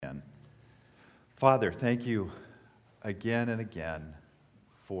Father, thank you again and again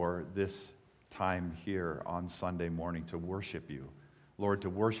for this time here on Sunday morning to worship you. Lord, to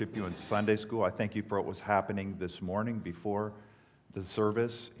worship you in Sunday school. I thank you for what was happening this morning before the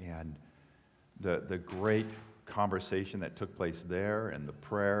service and the great conversation that took place there and the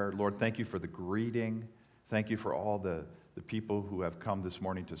prayer. Lord, thank you for the greeting. Thank you for all the people who have come this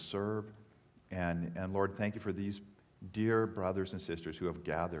morning to serve. And Lord, thank you for these dear brothers and sisters who have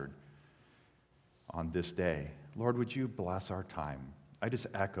gathered on this day. Lord, would you bless our time? I just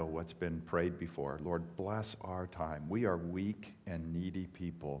echo what's been prayed before. Lord, bless our time. We are weak and needy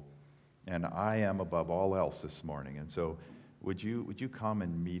people, and I am above all else this morning. And so would you come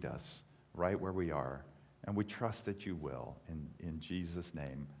and meet us right where we are? And we trust that you will. In Jesus'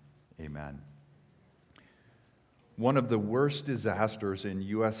 name, amen. One of the worst disasters in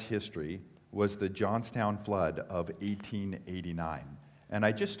U.S. history was the Johnstown flood of 1889. And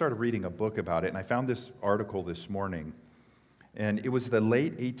I just started reading a book about it, and I found this article this morning. And it was the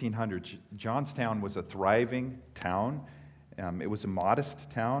late 1800s. Johnstown was a thriving town. It was a modest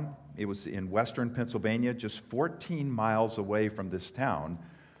town. It was in western Pennsylvania. Just 14 miles away from this town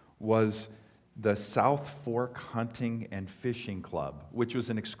was the South Fork Hunting and Fishing Club, which was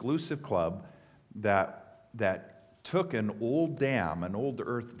an exclusive club that took an old dam, an old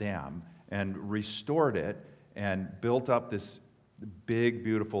earth dam, and restored it and built up this big,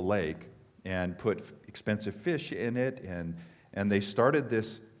 beautiful lake and put expensive fish in it, and they started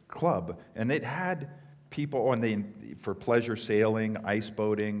this club, and it had people for pleasure sailing, ice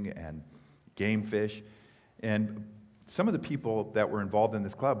boating, and game fish. And some of the people that were involved in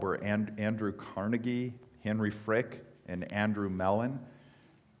this club were Andrew Carnegie, Henry Frick, and Andrew Mellon,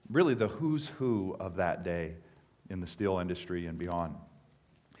 really the who's who of that day in the steel industry and beyond.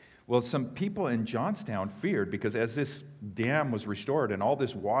 Well, some people in Johnstown feared, because as this dam was restored and all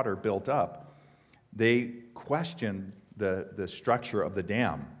this water built up, they questioned the structure of the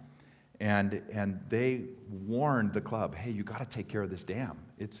dam. And they warned the club, hey, you got to take care of this dam.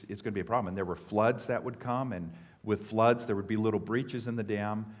 It's going to be a problem. And there were floods that would come, and with floods there would be little breaches in the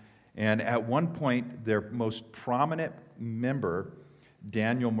dam. And at one point, their most prominent member,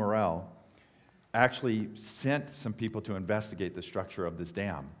 Daniel Morrell, actually sent some people to investigate the structure of this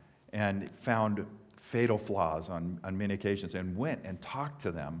dam, and found fatal flaws on many occasions, and went and talked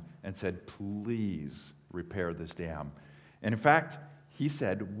to them and said, please repair this dam. And in fact, he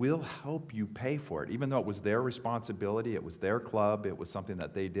said, we'll help you pay for it. Even though it was their responsibility, it was their club, it was something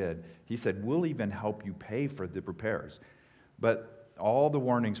that they did, he said, we'll even help you pay for the repairs. But all the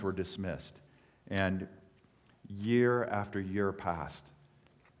warnings were dismissed, and year after year passed.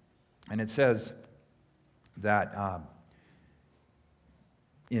 And it says that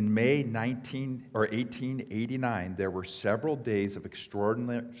in May 1889, there were several days of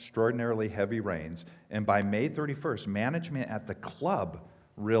extraordinarily heavy rains, and by May 31st, management at the club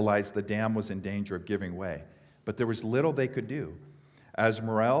realized the dam was in danger of giving way. But there was little they could do. As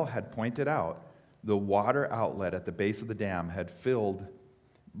Morrell had pointed out, the water outlet at the base of the dam had filled,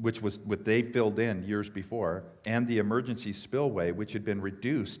 which was what they filled in years before, and the emergency spillway, which had been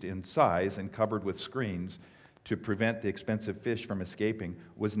reduced in size and covered with screens to prevent the expensive fish from escaping,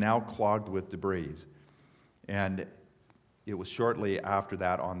 was now clogged with debris. And it was shortly after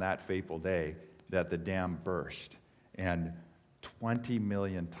that, on that fateful day, that the dam burst, and 20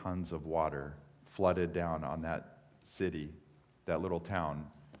 million tons of water flooded down on that city, that little town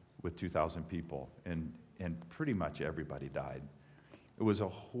with 2,000 people, and pretty much everybody died. It was a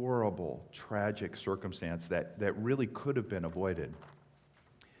horrible, tragic circumstance that really could have been avoided.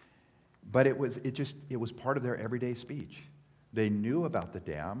 But it was part of their everyday speech. They knew about the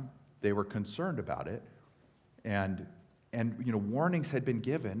dam, they were concerned about it, and warnings had been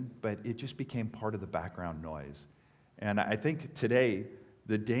given, but it just became part of the background noise. And I think today,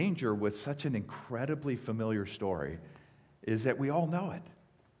 the danger with such an incredibly familiar story is that we all know it.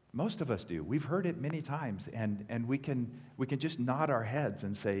 Most of us do. We've heard it many times, and we can just nod our heads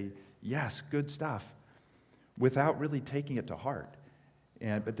and say, yes, good stuff, without really taking it to heart.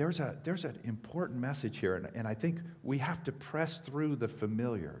 But there's an important message here, and I think we have to press through the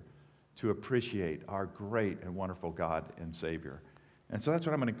familiar to appreciate our great and wonderful God and Savior. And so that's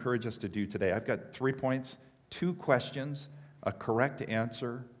what I'm going to encourage us to do today. I've got 3 points, 2 questions, a correct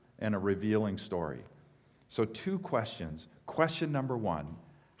answer, and a revealing story. So 2 questions. Question number 1,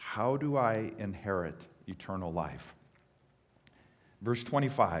 how do I inherit eternal life? Verse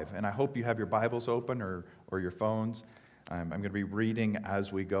 25, and I hope you have your Bibles open or your phones. I'm going to be reading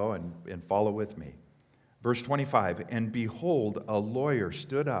as we go, and follow with me. Verse 25, and behold, a lawyer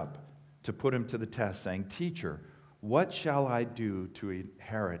stood up to put him to the test, saying, Teacher, what shall I do to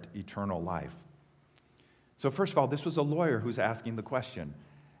inherit eternal life? So first of all, this was a lawyer who's asking the question.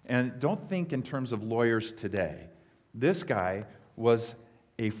 And don't think in terms of lawyers today. This guy was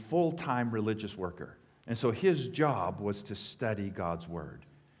a full-time religious worker. And so his job was to study God's word.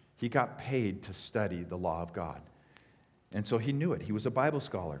 He got paid to study the law of God. And so he knew it. He was a Bible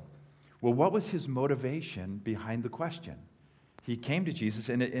scholar. Well, what was his motivation behind the question? He came to Jesus,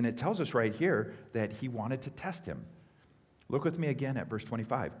 and it tells us right here that he wanted to test him. Look with me again at verse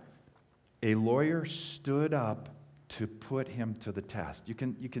 25. A lawyer stood up to put him to the test. You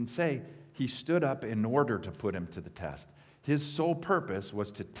can say he stood up in order to put him to the test. His sole purpose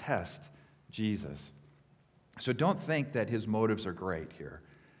was to test Jesus. So don't think that his motives are great here.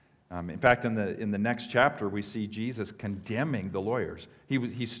 In fact, in the next chapter, we see Jesus condemning the lawyers.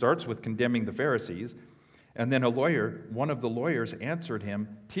 He starts with condemning the Pharisees, and then one of the lawyers answered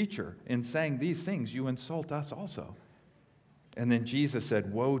him, "Teacher, in saying these things, you insult us also." And then Jesus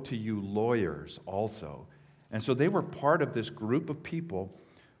said, "Woe to you lawyers also." And so they were part of this group of people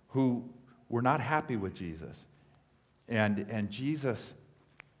who were not happy with Jesus. And Jesus,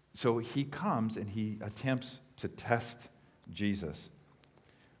 so he comes and he attempts to test Jesus.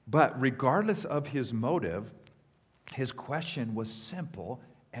 But regardless of his motive, his question was simple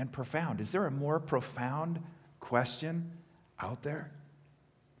and profound. Is there a more profound question out there?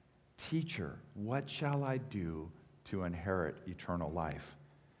 Teacher, what shall I do to inherit eternal life?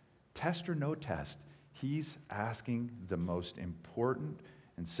 Test or no test, he's asking the most important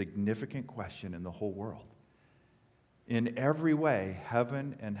and significant question in the whole world. In every way,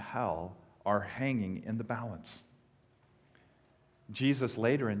 heaven and hell are hanging in the balance. Jesus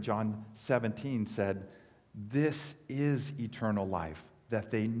later in John 17 said, "This is eternal life,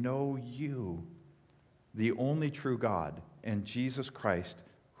 that they know you, the only true God, and Jesus Christ,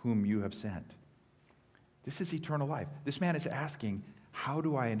 whom you have sent." This is eternal life. This man is asking, how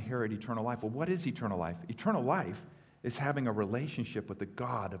do I inherit eternal life? Well, what is eternal life? Eternal life is having a relationship with the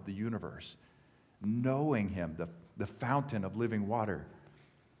God of the universe, knowing him, the fountain of living water.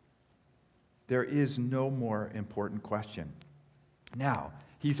 There is no more important question. Now,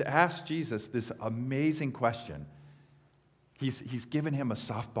 he's asked Jesus this amazing question. He's given him a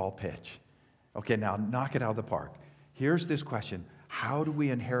softball pitch. Okay, now knock it out of the park. Here's this question. How do we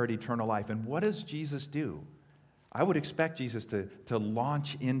inherit eternal life? And what does Jesus do? I would expect Jesus to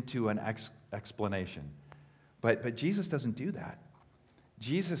launch into an explanation. But Jesus doesn't do that.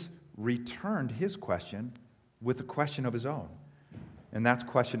 Jesus returned his question with a question of his own. And that's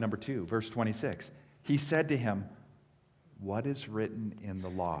question number 2, verse 26. He said to him, "What is written in the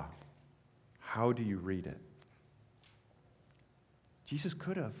law? How do you read it?" Jesus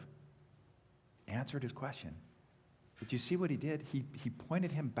could have answered his question. But you see what he did? He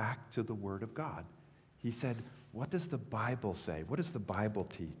pointed him back to the Word of God. He said, "What does the Bible say? What does the Bible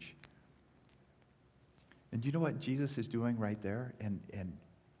teach?" And you know what Jesus is doing right there? And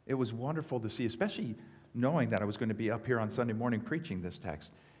it was wonderful to see, especially knowing that I was going to be up here on Sunday morning preaching this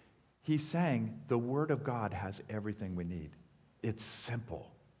text. He's saying the Word of God has everything we need. It's simple.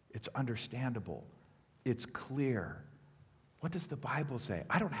 It's understandable. It's clear. What does the Bible say?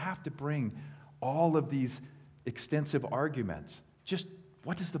 I don't have to bring all of these extensive arguments. Just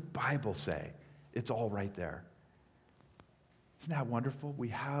what does the Bible say? It's all right there. Isn't that wonderful? We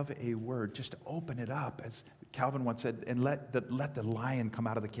have a word. Just open it up, as Calvin once said, and let the lion come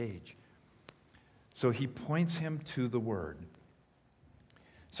out of the cage. So he points him to the Word.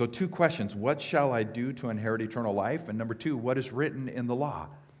 So 2 questions. What shall I do to inherit eternal life? And number 2, what is written in the law?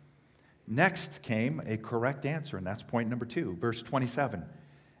 Next came a correct answer, and that's point number 2, verse 27.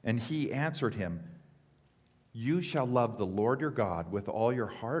 And he answered him, "You shall love the Lord your God with all your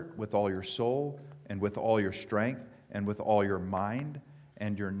heart, with all your soul, and with all your strength, and with all your mind,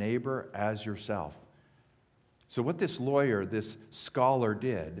 and your neighbor as yourself." So what this lawyer, this scholar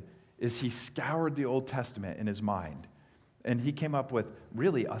did, is he scoured the Old Testament in his mind. And he came up with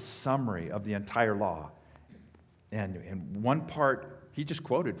really a summary of the entire law. And in one part, he just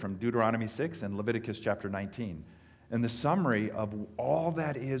quoted from Deuteronomy 6 and Leviticus chapter 19. And the summary of all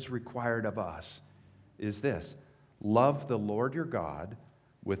that is required of us is this: love the Lord your God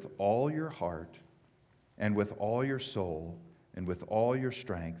with all your heart, and with all your soul, and with all your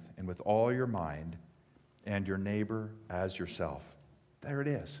strength, and with all your mind, and your neighbor as yourself. There it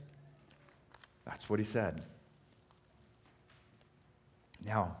is. That's what he said.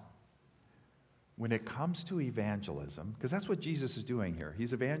 Now, when it comes to evangelism, because that's what Jesus is doing here,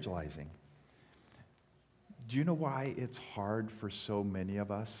 he's evangelizing. Do you know why it's hard for so many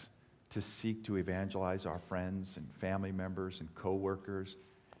of us to seek to evangelize our friends and family members and coworkers?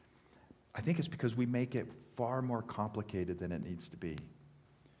 I think it's because we make it far more complicated than it needs to be.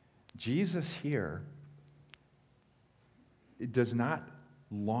 Jesus here it does not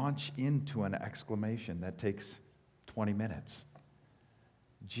launch into an exclamation that takes 20 minutes.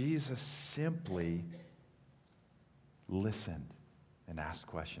 Jesus simply listened and asked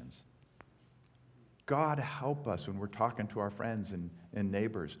questions. God, help us when we're talking to our friends and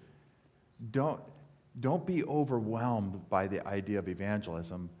neighbors. Don't be overwhelmed by the idea of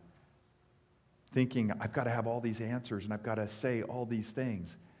evangelism, thinking, I've got to have all these answers and I've got to say all these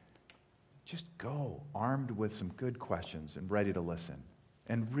things. Just go armed with some good questions and ready to listen,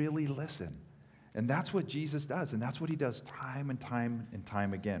 and really listen. And that's what Jesus does, and that's what he does time and time and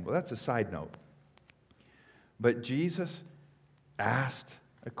time again. Well, that's a side note. But Jesus asked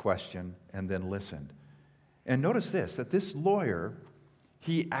a question and then listened. And notice this, that this lawyer,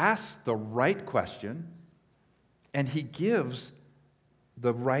 he asks the right question and he gives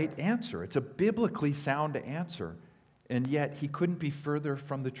the right answer. It's a biblically sound answer, and yet he couldn't be further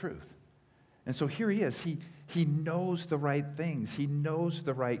from the truth. And so here he is. He knows the right things. He knows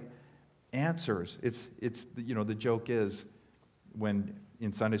the right answers. It's the joke is when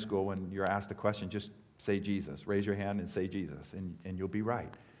in Sunday school when you're asked a question, just say Jesus. Raise your hand and say Jesus, and you'll be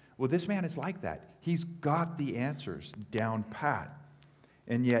right. Well, this man is like that. He's got the answers down pat,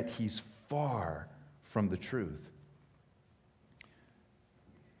 and yet he's far from the truth.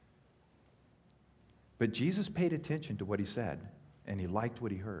 But Jesus paid attention to what he said, and he liked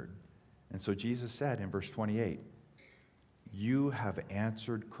what he heard. And so Jesus said in verse 28, "You have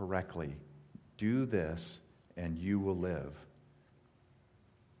answered correctly. Do this, and you will live."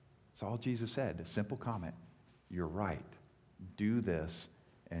 That's all Jesus said, a simple comment. You're right. Do this,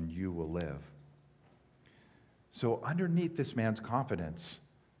 and you will live. So underneath this man's confidence,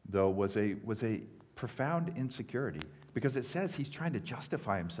 though, was a profound insecurity, because it says he's trying to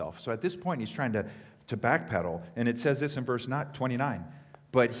justify himself. So at this point, he's trying to backpedal, and it says this in verse 29.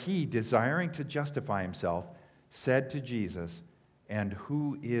 But he, desiring to justify himself, said to Jesus, "And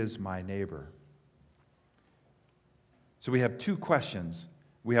who is my neighbor?" So we have two questions.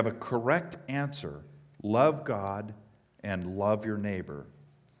 We have a correct answer, love God and love your neighbor.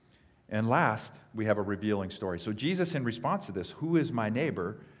 And last, we have a revealing story. So Jesus, in response to this, who is my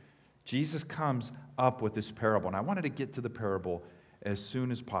neighbor, Jesus comes up with this parable. And I wanted to get to the parable as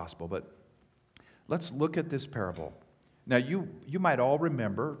soon as possible, but let's look at this parable. Now, you might all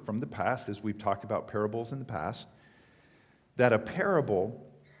remember from the past, as we've talked about parables in the past, that a parable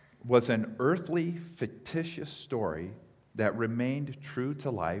was an earthly, fictitious story that remained true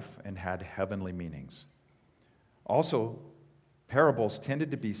to life and had heavenly meanings. Also, parables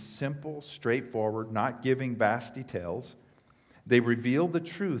tended to be simple, straightforward, not giving vast details. They reveal the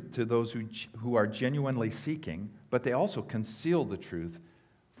truth to those who are genuinely seeking, but they also conceal the truth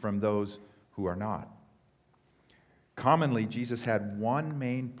from those who are not. Commonly, Jesus had one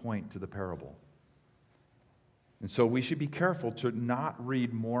main point to the parable. And so we should be careful to not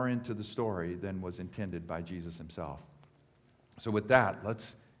read more into the story than was intended by Jesus himself. So with that,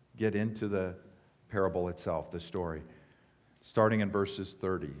 let's get into the parable itself, the story. Starting in verses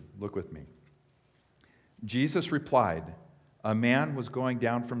 30. Look with me. Jesus replied, "A man was going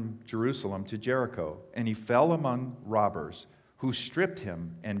down from Jerusalem to Jericho, and he fell among robbers, who stripped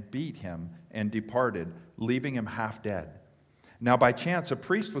him and beat him and departed, leaving him half dead. Now by chance a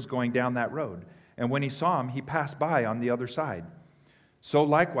priest was going down that road, and when he saw him, he passed by on the other side. So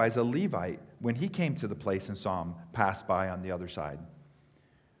likewise a Levite, when he came to the place and saw him, passed by on the other side.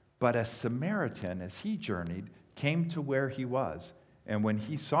 But a Samaritan, as he journeyed, came to where he was, and when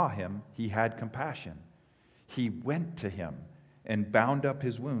he saw him, he had compassion. He went to him and bound up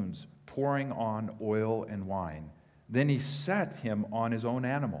his wounds, pouring on oil and wine. Then he set him on his own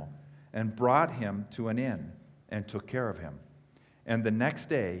animal and brought him to an inn and took care of him. And the next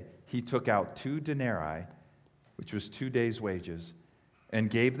day he took out 2 denarii, which was 2 days' wages, and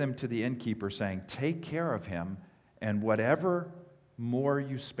gave them to the innkeeper, saying, 'Take care of him, and whatever more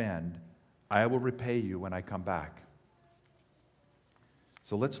you spend, I will repay you when I come back.'"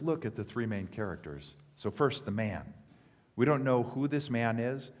 So let's look at the 3 main characters. So first, the man. We don't know who this man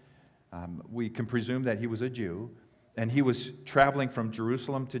is. We can presume that he was a Jew, and he was traveling from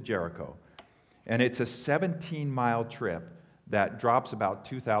Jerusalem to Jericho. And it's a 17-mile trip that drops about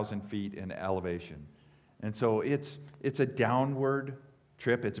 2,000 feet in elevation. And so it's a downward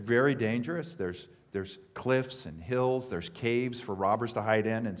trip. It's very dangerous. There's cliffs and hills. There's caves for robbers to hide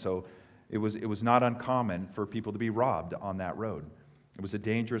in. And so it was not uncommon for people to be robbed on that road. It was a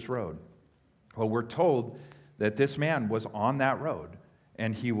dangerous road. Well, we're told that this man was on that road,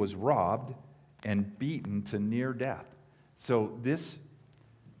 and he was robbed and beaten to near death. So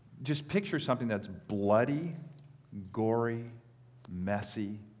just picture something that's bloody, gory,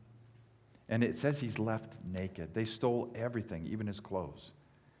 messy, And it says he's left naked. They stole everything, even his clothes.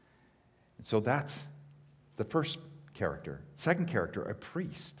 And so that's the first character. Second character, a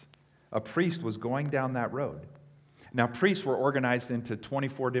priest. A priest was going down that road. Now, priests were organized into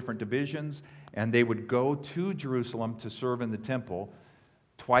 24 different divisions, and they would go to Jerusalem to serve in the temple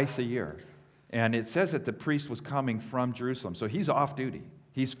twice a year. And it says that the priest was coming from Jerusalem. So he's off duty.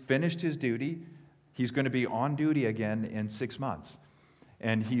 He's finished his duty. He's going to be on duty again in 6 months.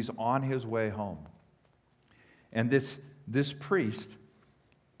 And he's on his way home. And this priest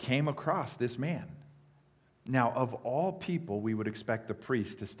came across this man. Now, of all people, we would expect the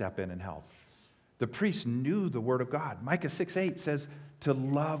priest to step in and help. The priest knew the word of God. Micah 6:8 says to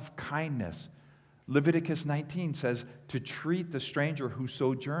love kindness. Leviticus 19 says to treat the stranger who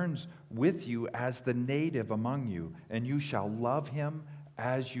sojourns with you as the native among you, and you shall love him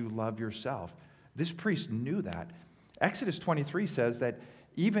as you love yourself. This priest knew that. Exodus 23 says that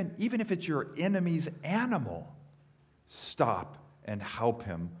even if it's your enemy's animal, stop and help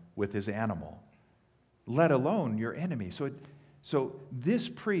him with his animal, let alone your enemy. So this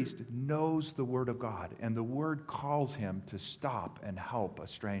priest knows the word of God, and the word calls him to stop and help a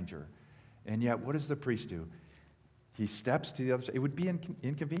stranger. And yet, what does the priest do? He steps to the other side. It would be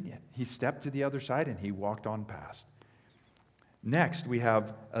inconvenient. He stepped to the other side, and he walked on past. Next, we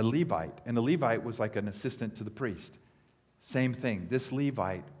have a Levite, and the Levite was like an assistant to the priest. Same thing. This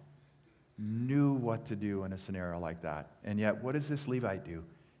Levite knew what to do in a scenario like that. And yet, what does this Levite do?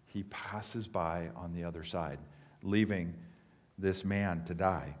 He passes by on the other side, leaving this man to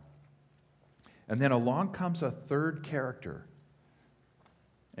die. And then along comes a third character.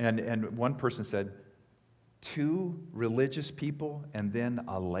 And one person said, 2 religious people and then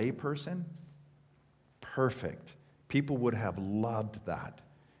a lay person? Perfect. People would have loved that.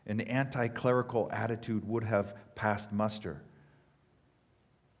 An anti-clerical attitude would have passed muster.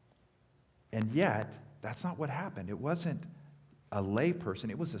 And yet, that's not what happened. It wasn't a lay person,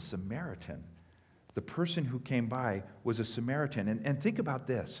 it was a Samaritan. The person who came by was a Samaritan. And think about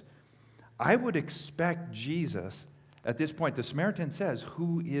this. I would expect Jesus, at this point, the Samaritan says,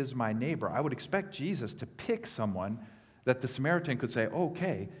 "Who is my neighbor?" I would expect Jesus to pick someone that the Samaritan could say,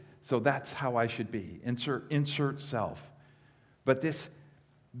 "Okay, so that's how I should be." Insert self. But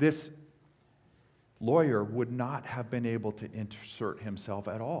this lawyer would not have been able to insert himself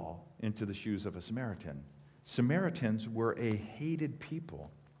at all into the shoes of a Samaritan. Samaritans were a hated people.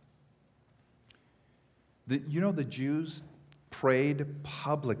 The Jews prayed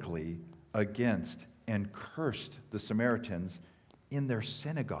publicly against and cursed the Samaritans in their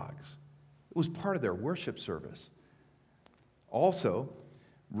synagogues. It was part of their worship service. Also,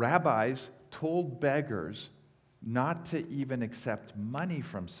 rabbis told beggars not to even accept money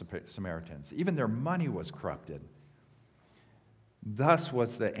from Samaritans. Even their money was corrupted. Thus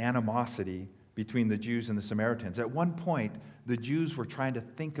was the animosity between the Jews and the Samaritans. At one point, the Jews were trying to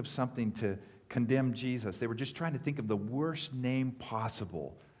think of something to condemn Jesus. They were just trying to think of the worst name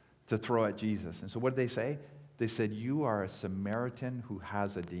possible to throw at Jesus. And so what did they say? They said, "You are a Samaritan who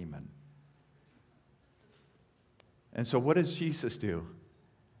has a demon." And so what does Jesus do?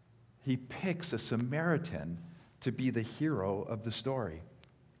 He picks a Samaritan to be the hero of the story.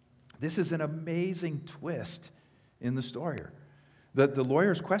 This is an amazing twist in the story. The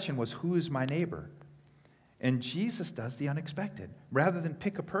lawyer's question was, "Who is my neighbor?" And Jesus does the unexpected. Rather than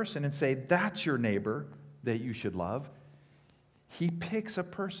pick a person and say, "That's your neighbor that you should love," he picks a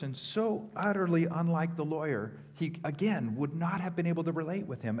person so utterly unlike the lawyer, he, again, would not have been able to relate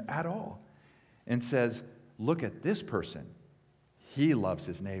with him at all, and says, "Look at this person. He loves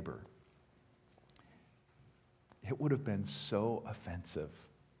his neighbor." It would have been so offensive,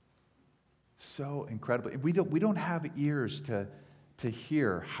 so incredible. We don't have ears to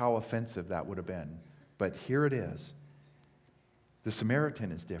hear how offensive that would have been. But here it is. The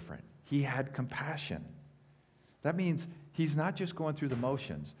Samaritan is different. He had compassion. That means he's not just going through the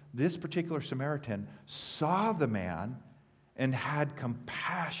motions. This particular Samaritan saw the man and had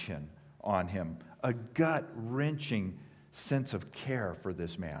compassion on him, a gut-wrenching sense of care for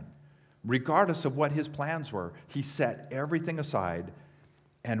this man. Regardless of what his plans were, he set everything aside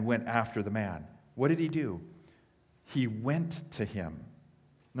and went after the man. What did he do? He went to him.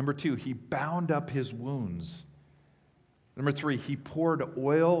 Number 2, he bound up his wounds. Number 3, he poured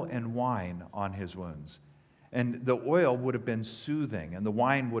oil and wine on his wounds. And the oil would have been soothing, and the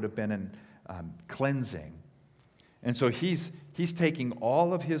wine would have been cleansing. And so he's taking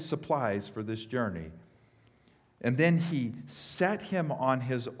all of his supplies for this journey. And then he set him on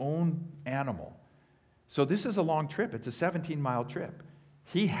his own animal. So this is a long trip. It's a 17-mile trip.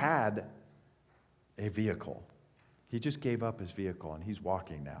 He had a vehicle. He just gave up his vehicle, and he's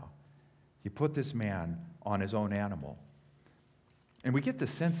walking now. He put this man on his own animal. And we get the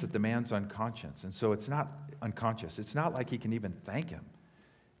sense that the man's unconscious, and so it's not unconscious. It's not like he can even thank him.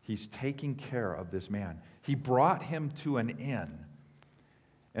 He's taking care of this man. He brought him to an inn,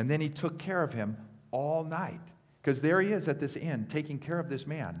 and then he took care of him all night. Because there he is at this inn taking care of this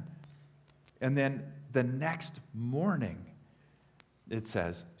man. And then the next morning, it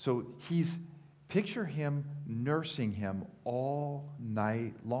says, so picture him nursing him all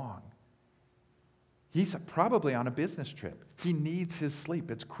night long. He's probably on a business trip. He needs his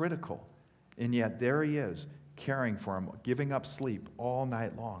sleep. It's critical. And yet there he is, caring for him, giving up sleep all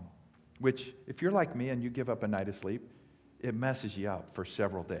night long. Which, if you're like me and you give up a night of sleep, it messes you up for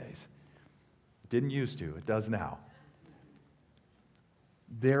several days. Didn't used to. It does now.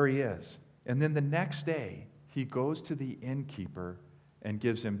 There he is. And then the next day, he goes to the innkeeper and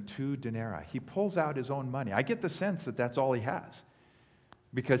gives him 2 denarii. He pulls out his own money. I get the sense that that's all he has,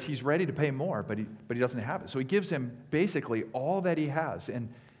 because he's ready to pay more, but he doesn't have it. So he gives him basically all that he has.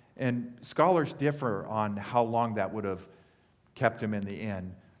 And scholars differ on how long that would have kept him in the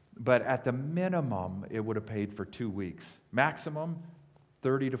inn. But at the minimum, it would have paid for 2 weeks. Maximum,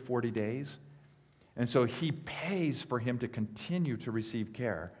 30 to 40 days. And so he pays for him to continue to receive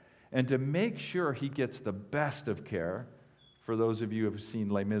care. And to make sure he gets the best of care, for those of you who have seen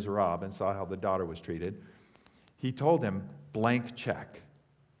Les Miserables and saw how the daughter was treated, he told him, blank check.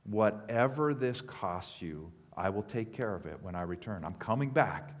 Whatever this costs you, I will take care of it when I return. I'm coming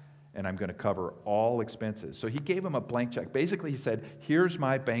back, and I'm going to cover all expenses. So he gave him a blank check. Basically, he said, here's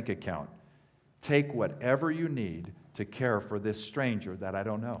my bank account. Take whatever you need to care for this stranger that I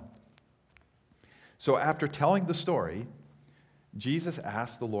don't know. So after telling the story, Jesus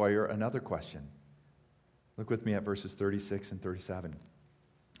asked the lawyer another question. Look with me at verses 36 and 37.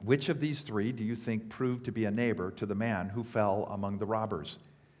 Which of these 3 do you think proved to be a neighbor to the man who fell among the robbers?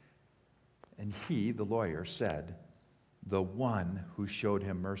 And he, the lawyer, said, the one who showed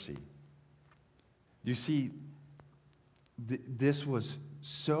him mercy. You see, this was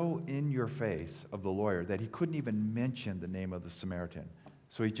so in your face of the lawyer that he couldn't even mention the name of the Samaritan.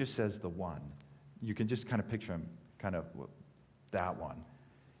 So he just says the one. You can just kind of picture him, kind of that one.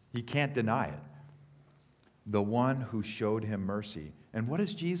 He can't deny it. The one who showed him mercy. And what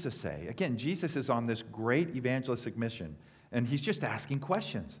does Jesus say? Again, Jesus is on this great evangelistic mission, and he's just asking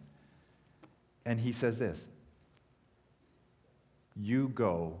questions. And he says this, you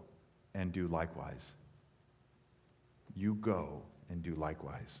go and do likewise. You go and do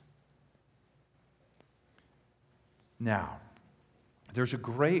likewise. Now, there's a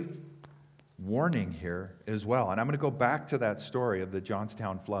great warning here as well. And I'm going to go back to that story of the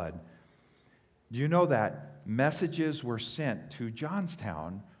Johnstown flood. Do you know that messages were sent to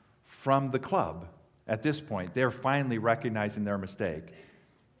Johnstown from the club? At this point, they're finally recognizing their mistake.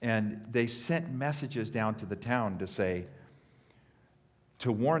 And they sent messages down to the town to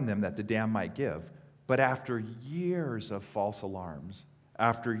warn them that the dam might give. But after years of false alarms,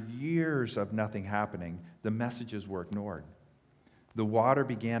 after years of nothing happening, the messages were ignored. The water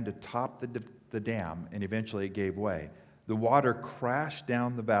began to top the dam, and eventually it gave way. The water crashed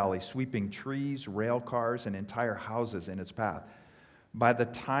down the valley, sweeping trees, rail cars, and entire houses in its path. By the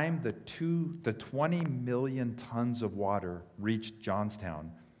time the 20 million tons of water reached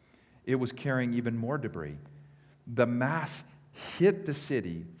Johnstown, it was carrying even more debris. The mass hit the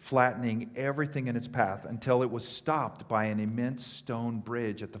city, flattening everything in its path until it was stopped by an immense stone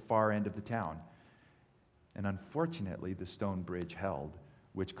bridge at the far end of the town. And unfortunately, the stone bridge held,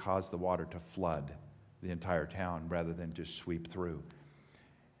 which caused the water to flood the entire town rather than just sweep through.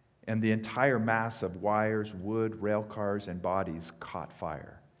 And the entire mass of wires, wood, rail cars, and bodies caught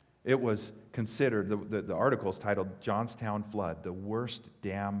fire. It was considered, the article is titled Johnstown Flood, the worst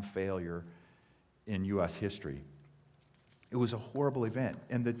dam failure in U.S. history. It was a horrible event.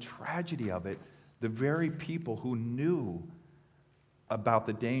 And the tragedy of it, the very people who knew about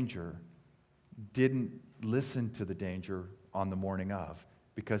the danger didn't listen to the danger on the morning of,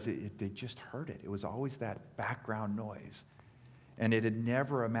 because they just heard it. It was always that background noise. And it had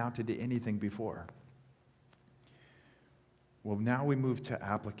never amounted to anything before. Well, now we move to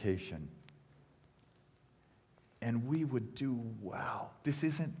application. And we would do well. This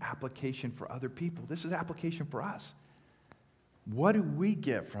isn't application for other people. This is application for us. What do we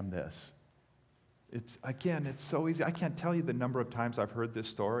get from this? It's so easy. I can't tell you the number of times I've heard this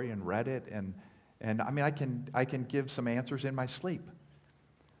story and read it, and I mean, I can give some answers in my sleep.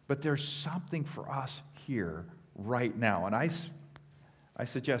 But there's something for us here right now. And I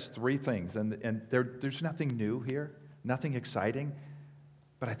suggest 3 things. And there's nothing new here, nothing exciting,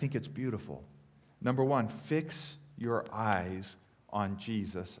 but I think it's beautiful. Number 1, fix your eyes on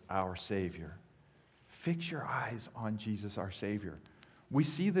Jesus, our Savior. Fix your eyes on Jesus, our Savior. We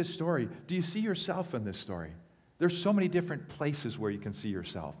see this story. Do you see yourself in this story? There's so many different places where you can see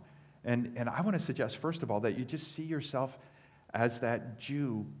yourself. And I want to suggest, first of all, that you just see yourself as that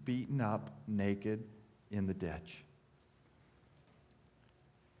Jew beaten up, naked, in the ditch.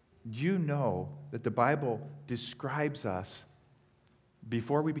 You know that the Bible describes us,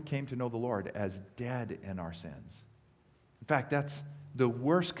 before we came to know the Lord, as dead in our sins. In fact, that's the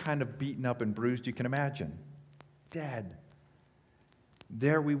worst kind of beaten up and bruised you can imagine. Dead.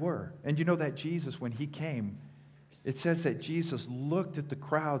 There we were. And you know that Jesus, when he came, it says that Jesus looked at the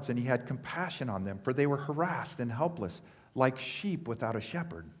crowds and he had compassion on them, for they were harassed and helpless, like sheep without a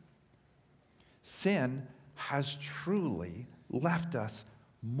shepherd. Sin has truly left us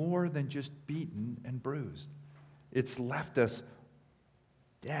more than just beaten and bruised. It's left us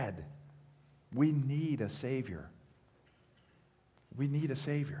dead. We need a Savior. We need a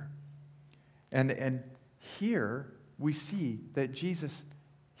Savior. And here we see that Jesus,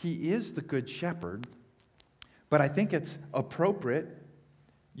 he is the good shepherd, but I think it's appropriate.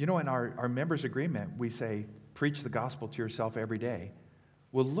 You know, in our members' agreement, we say, preach the gospel to yourself every day.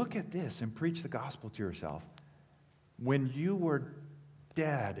 Well, look at this and preach the gospel to yourself. When you were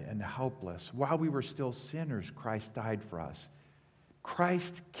dead and helpless, while we were still sinners, Christ died for us.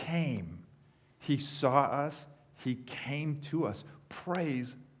 Christ came. He saw us. He came to us.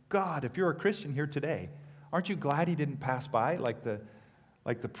 Praise God. If you're a Christian here today, aren't you glad he didn't pass by like the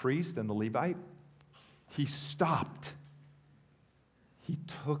priest and the Levite? He stopped. He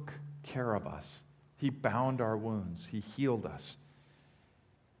took care of us. He bound our wounds. He healed us.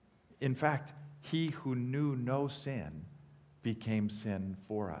 In fact, he who knew no sin became sin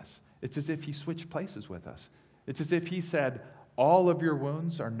for us. It's as if he switched places with us. It's as if he said, all of your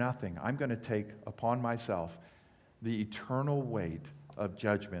wounds are nothing. I'm going to take upon myself the eternal weight of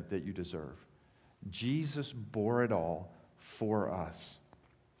judgment that you deserve. Jesus bore it all for us.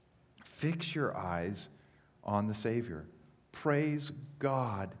 Fix your eyes on the Savior. Praise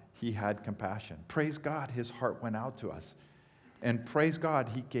God he had compassion. Praise God his heart went out to us. And praise God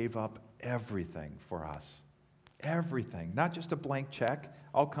he gave up everything for us. Everything. Not just a blank check.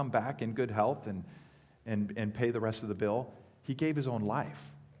 I'll come back in good health and pay the rest of the bill. He gave his own life.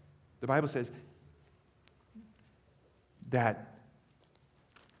 The Bible says that,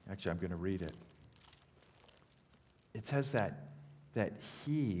 actually I'm going to read it. It says that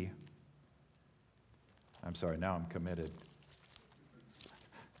he, I'm sorry, now I'm committed.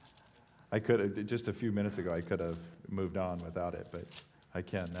 I could have, just a few minutes ago, I could have moved on without it, but I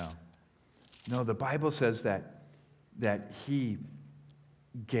can't now. No, the Bible says that he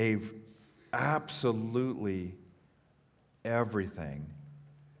gave absolutely everything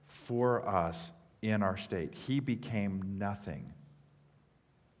for us in our state. He became nothing.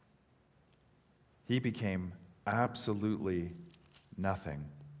 He became absolutely nothing.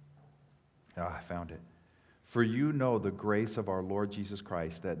 I found it. For you know the grace of our Lord Jesus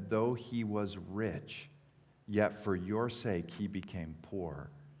Christ, that though he was rich, yet for your sake he became poor,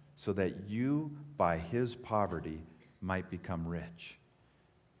 so that you by his poverty might become rich.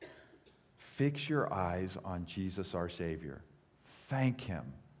 Fix your eyes on Jesus our Savior. Thank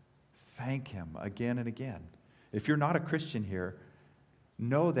him. Thank him again and again. If you're not a Christian here,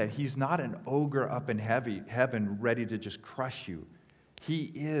 know that he's not an ogre up in heaven ready to just crush you.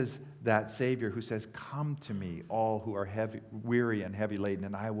 He is that Savior who says, come to me, all who are weary and heavy laden,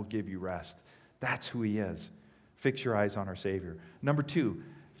 and I will give you rest. That's who he is. Fix your eyes on our Savior. Number 2,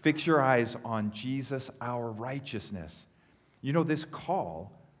 fix your eyes on Jesus, our righteousness. You know, this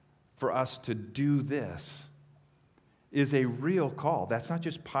call for us to do this is a real call. That's not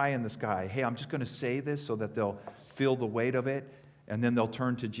just pie in the sky. Hey, I'm just going to say this so that they'll feel the weight of it, and then they'll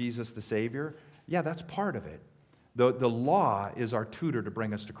turn to Jesus the Savior. Yeah, that's part of it. The law is our tutor to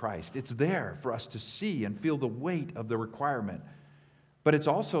bring us to Christ. It's there for us to see and feel the weight of the requirement. But it's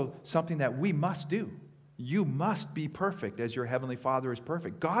also something that we must do. You must be perfect as your heavenly Father is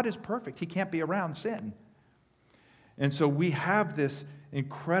perfect. God is perfect. He can't be around sin. And so we have this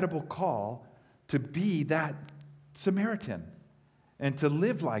incredible call to be that Samaritan and to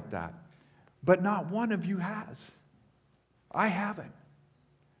live like that. But not one of you has. I haven't.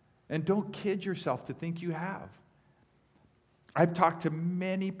 And don't kid yourself to think you have. I've talked to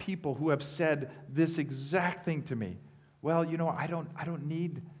many people who have said this exact thing to me. Well, you know, I don't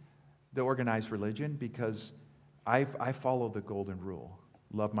need the organized religion because I follow the golden rule.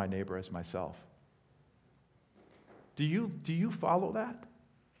 Love my neighbor as myself. Do you follow that?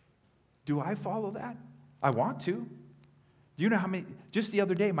 Do I follow that? I want to. Do you know how many? Just the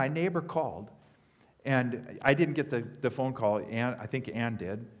other day, my neighbor called, And I didn't get the phone call, I think Ann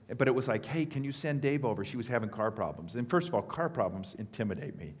did, but it was like, hey, can you send Dave over? She was having car problems. And first of all, car problems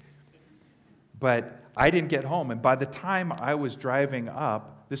intimidate me. But I didn't get home, and by the time I was driving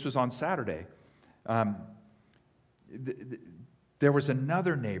up, this was on Saturday, there was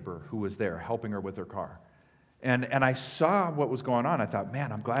another neighbor who was there helping her with her car. And I saw what was going on. I thought,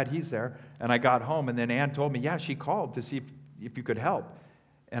 man, I'm glad he's there. And I got home, and then Ann told me, yeah, she called to see if you could help.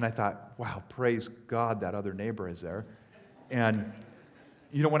 And I thought, wow, praise God that other neighbor is there. And,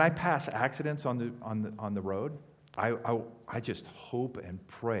 you know, when I pass accidents on the road, I just hope and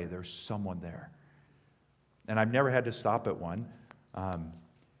pray there's someone there. And I've never had to stop at one.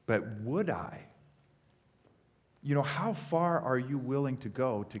 But would I? You know, how far are you willing to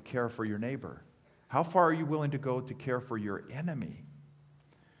go to care for your neighbor? How far are you willing to go to care for your enemy?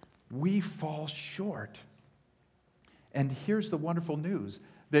 We fall short. And here's the wonderful news,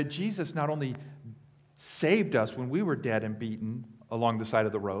 that Jesus not only saved us when we were dead and beaten along the side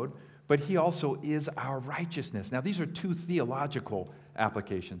of the road, but he also is our righteousness. Now, these are two theological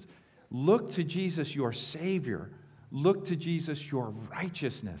applications. Look to Jesus, your Savior. Look to Jesus, your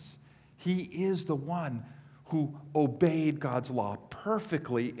righteousness. He is the one who obeyed God's law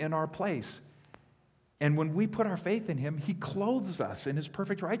perfectly in our place. And when we put our faith in him, he clothes us in his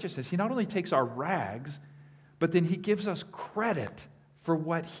perfect righteousness. He not only takes our rags, but then he gives us credit for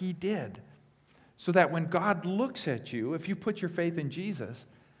what he did. So that when God looks at you, if you put your faith in Jesus,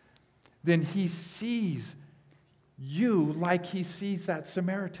 then he sees you like he sees that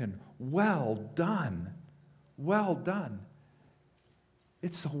Samaritan. Well done. Well done.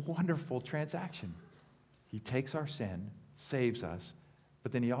 It's a wonderful transaction. He takes our sin, saves us,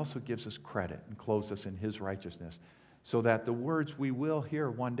 but then he also gives us credit and clothes us in his righteousness, so that the words we will hear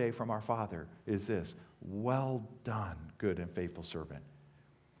one day from our Father is this: well done, good and faithful servant.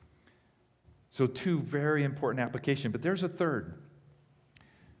 So two very important applications, but there's a third.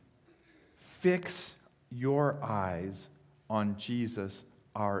 Fix your eyes on Jesus,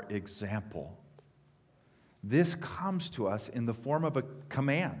 our example. This comes to us in the form of a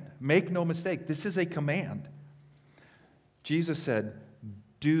command. Make no mistake, this is a command. Jesus said,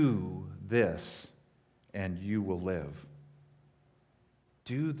 do this and you will live.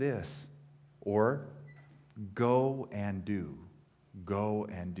 Do this, or go and do. Go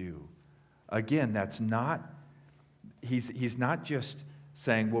and do. Again, that's not, he's not just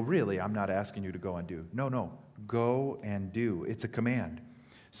saying, well, really, I'm not asking you to go and do. No, go and do. It's a command.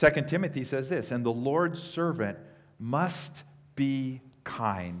 2 Timothy says this, and the Lord's servant must be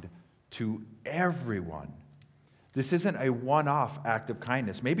kind to everyone. This isn't a one-off act of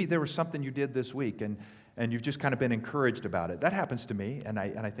kindness. Maybe there was something you did this week and you've just kind of been encouraged about it. That happens to me, and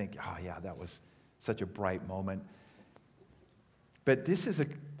I think, oh yeah, that was such a bright moment. But this is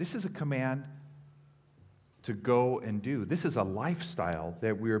a command to go and do. This is a lifestyle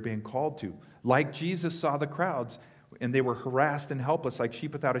that we are being called to. Like Jesus saw the crowds, and they were harassed and helpless like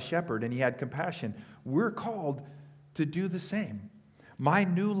sheep without a shepherd, and he had compassion. We're called to do the same. My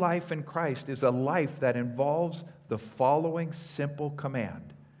new life in Christ is a life that involves the following simple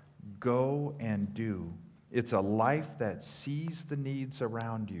command: go and do. It's a life that sees the needs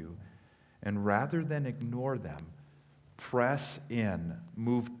around you, and rather than ignore them, press in,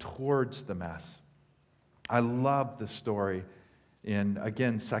 move towards the mess. I love the story in,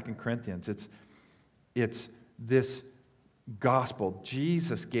 again, 2 Corinthians. It's this gospel.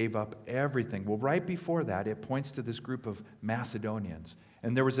 Jesus gave up everything. Well, right before that, it points to this group of Macedonians.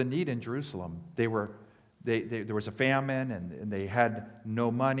 And there was a need in Jerusalem. There was a famine, and they had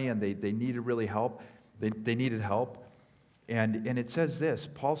no money, and they needed really help. They needed help. And it says this,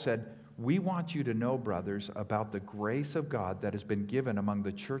 Paul said, we want you to know, brothers, about the grace of God that has been given among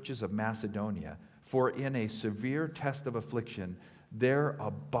the churches of Macedonia. For in a severe test of affliction, their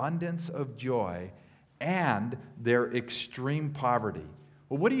abundance of joy and their extreme poverty.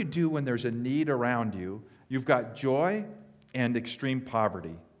 Well, what do you do when there's a need around you? You've got joy and extreme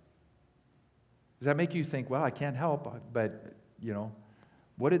poverty. Does that make you think, well, I can't help, but,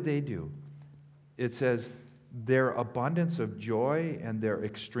 what did they do? It says, their abundance of joy and their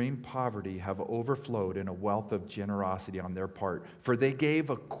extreme poverty have overflowed in a wealth of generosity on their part. For they gave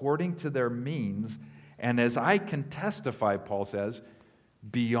according to their means, and as I can testify, Paul says,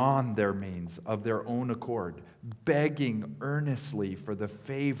 beyond their means, of their own accord, begging earnestly for the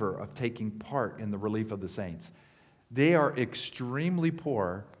favor of taking part in the relief of the saints. They are extremely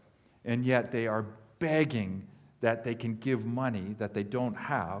poor, and yet they are begging that they can give money that they don't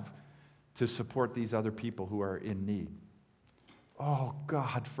have to support these other people who are in need. Oh,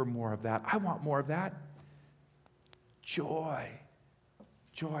 God, for more of that. I want more of that. Joy.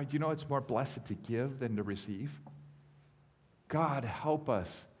 Joy, do you know it's more blessed to give than to receive? God, help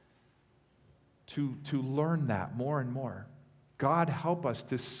us to learn that more and more. God, help us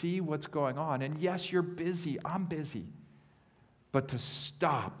to see what's going on. And yes, you're busy. I'm busy. But to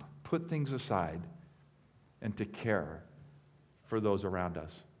stop, put things aside, and to care for those around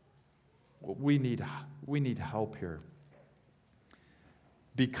us. We need help here.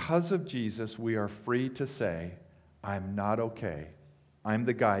 Because of Jesus, we are free to say, I'm not okay. I'm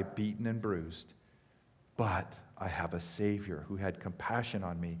the guy beaten and bruised, but I have a Savior who had compassion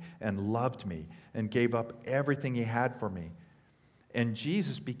on me and loved me and gave up everything he had for me. And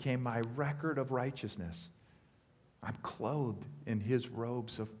Jesus became my record of righteousness. I'm clothed in his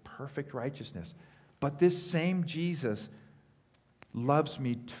robes of perfect righteousness. But this same Jesus loves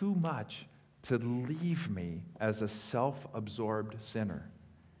me too much to leave me as a self-absorbed sinner.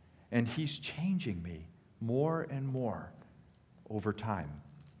 And he's changing me more and more over time.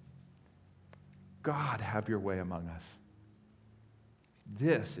 God, have your way among us.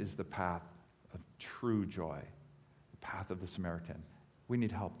 This is the path of true joy, the path of the Samaritan. We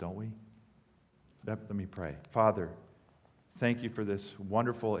need help, don't we? Let me pray. Father, thank you for this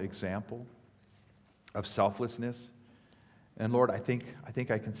wonderful example of selflessness. And Lord, I think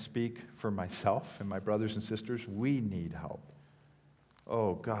I can speak for myself and my brothers and sisters. We need help.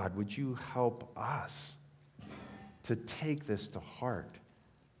 Oh God, would you help us to take this to heart?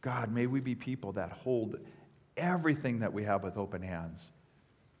 God, may we be people that hold everything that we have with open hands.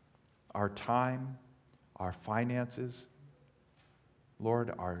 Our time, our finances,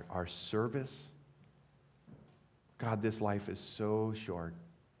 Lord, our service. God, this life is so short.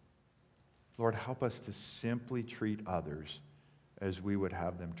 Lord, help us to simply treat others as we would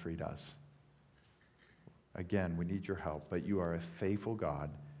have them treat us. Again, we need your help, but you are a faithful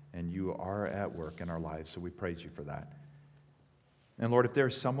God, and you are at work in our lives, so we praise you for that. And Lord, if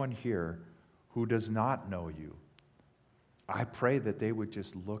there's someone here who does not know you, I pray that they would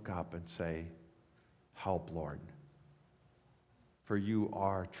just look up and say, help, Lord, for you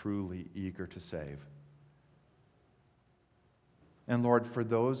are truly eager to save. And Lord, for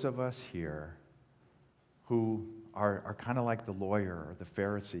those of us here who are kind of like the lawyer or the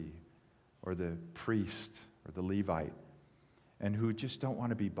Pharisee or the priest or the Levite, and who just don't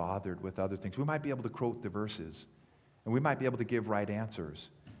want to be bothered with other things. We might be able to quote the verses, and we might be able to give right answers,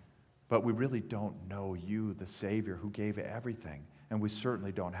 but we really don't know you, the Savior, who gave everything, and we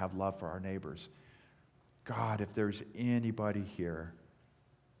certainly don't have love for our neighbors. God, if there's anybody here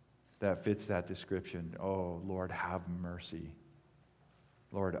that fits that description, oh, Lord, have mercy.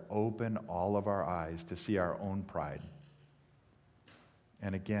 Lord, open all of our eyes to see our own pride.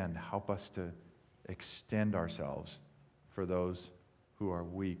 And again, help us to extend ourselves for those who are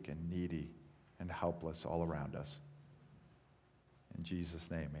weak and needy and helpless all around us. In Jesus'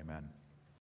 name, amen.